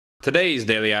Today's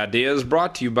Daily Idea is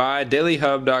brought to you by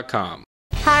dailyhub.com.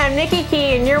 Hi, I'm Nikki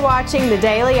Key and you're watching The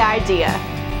Daily Idea.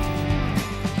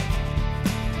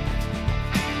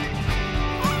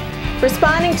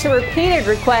 Responding to repeated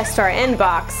requests to our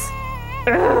inbox.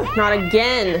 Ugh, not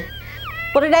again.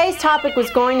 Well, today's topic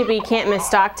was going to be can't miss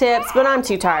stock tips, but I'm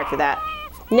too tired for that.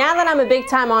 Now that I'm a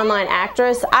big-time online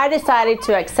actress, I decided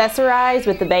to accessorize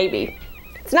with the baby.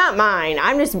 It's not mine.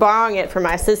 I'm just borrowing it from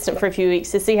my assistant for a few weeks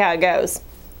to see how it goes.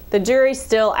 The jury's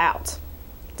still out.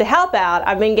 To help out,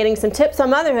 I've been getting some tips on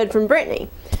motherhood from Britney.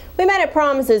 We met at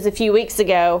Promises a few weeks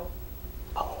ago.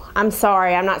 Oh, I'm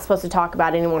sorry, I'm not supposed to talk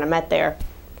about anyone I met there.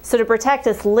 So to protect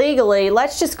us legally,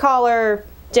 let's just call her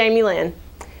Jamie Lynn.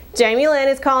 Jamie Lynn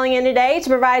is calling in today to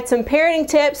provide some parenting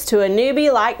tips to a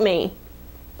newbie like me.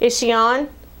 Is she on?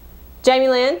 Jamie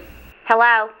Lynn?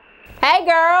 Hello. Hey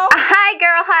girl. Hi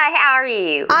girl, hi, how are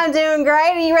you? I'm doing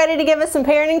great. Are you ready to give us some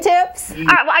parenting tips?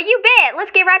 Alright, well you bet.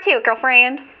 Let's get right to it,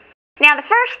 girlfriend. Now the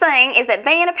first thing is that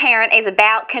being a parent is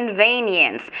about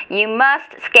convenience. You must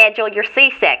schedule your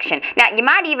C-section. Now you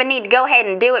might even need to go ahead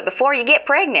and do it before you get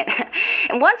pregnant.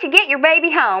 And once you get your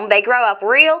baby home, they grow up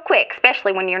real quick,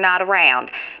 especially when you're not around.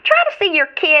 Try to see your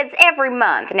kids every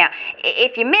month. Now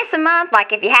if you miss a month,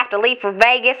 like if you have to leave for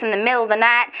Vegas in the middle of the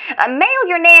night, mail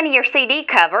your nanny your CD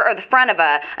cover or the front of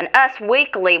an Us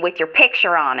Weekly with your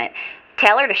picture on it.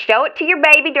 Tell her to show it to your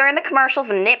baby during the commercials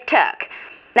and nip tuck.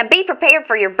 Now be prepared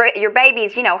for your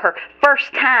baby's, her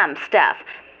first time stuff.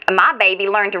 My baby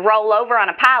learned to roll over on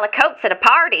a pile of coats at a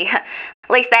party. At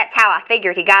least that's how I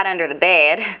figured he got under the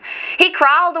bed. He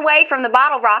crawled away from the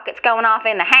bottle rockets going off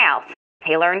in the house.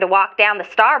 He learned to walk down to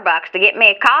Starbucks to get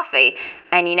me a coffee.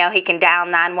 And he can dial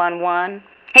 911.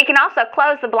 He can also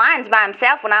close the blinds by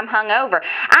himself when I'm hungover.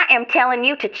 I am telling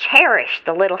you to cherish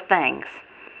the little things.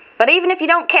 But even if you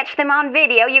don't catch them on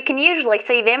video, you can usually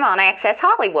see them on Access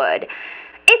Hollywood.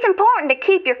 It's important to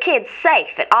keep your kids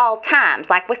safe at all times,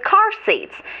 like with car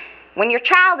seats. When your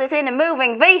child is in a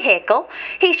moving vehicle,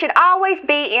 he should always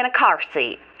be in a car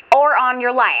seat or on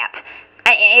your lap.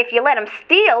 If you let him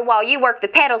steal while you work the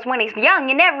pedals when he's young,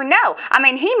 you never know.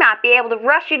 He might be able to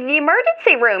rush you to the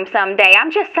emergency room someday.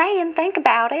 I'm just saying, think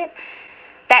about it.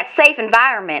 That safe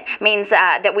environment means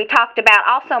that we talked about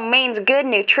also means good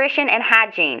nutrition and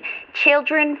hygiene.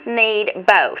 Children need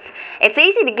both. It's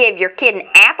easy to give your kid an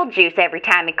apple juice every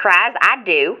time he cries. I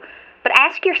do. But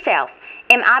ask yourself,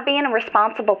 am I being a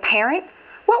responsible parent?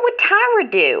 What would Tyra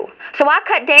do? So I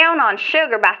cut down on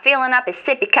sugar by filling up his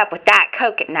sippy cup with Diet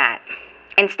Coke at night.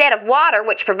 Instead of water,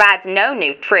 which provides no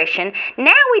nutrition,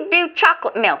 now we do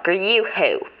chocolate milk or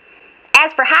Yoo-hoo.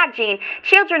 As for hygiene,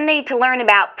 children need to learn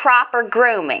about proper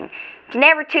grooming. It's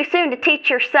never too soon to teach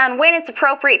your son when it's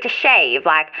appropriate to shave,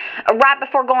 like right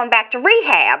before going back to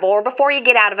rehab or before you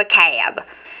get out of a cab.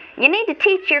 You need to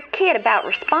teach your kid about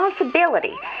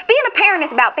responsibility. Being a parent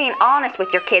is about being honest with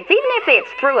your kids, even if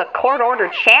it's through a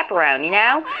court-ordered chaperone,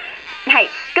 Hey,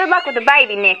 good luck with the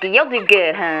baby, Nikki. You'll do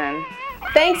good, hon.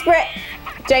 Thanks,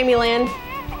 Jamie Lynn.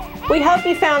 We hope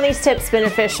you found these tips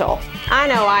beneficial. I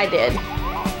know I did.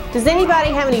 Does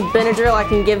anybody have any Benadryl I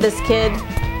can give this kid?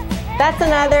 That's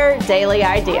another Daily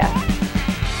Idea.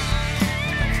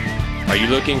 Are you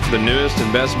looking for the newest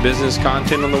and best business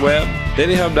content on the web?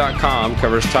 dailyhub.com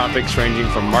covers topics ranging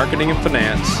from marketing and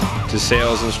finance to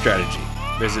sales and strategy.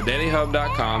 Visit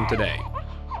dailyhub.com today.